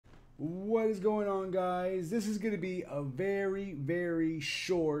What is going on, guys? This is going to be a very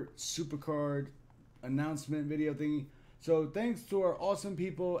short Supercard announcement video thingy. So thanks to our awesome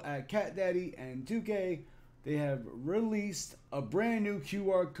people at Cat Daddy and 2K, they have released a brand new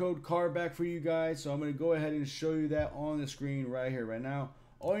QR code card back for you guys. So I'm going to go ahead and show you that on the screen right here, right now.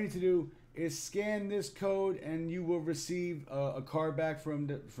 All you need to do is scan this code and you will receive a card back from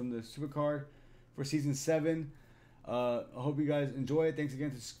the Supercard for Season 7. I hope you guys enjoy it. Thanks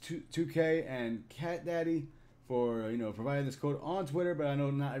again to 2K and Cat Daddy for providing this code on Twitter, but I know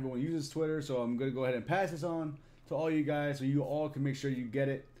not everyone uses Twitter, so I'm gonna go ahead and pass this on to all you guys so you all can make sure you get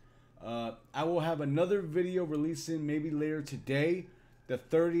it. I will have another video releasing maybe later today. The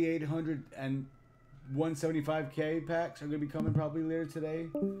 3,800 and 175K packs are gonna be coming probably later today,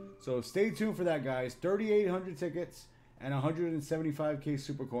 so stay tuned for that, guys. 3,800 tickets and 175K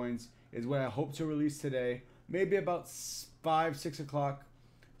super coins is what I hope to release today. Maybe about 5, 6 o'clock.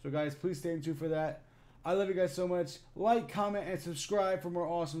 So guys, please stay tuned for that. I love you guys so much. Like, comment, and subscribe for more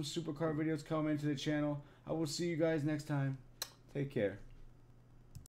awesome Supercard videos coming to the channel. I will see you guys next time. Take care.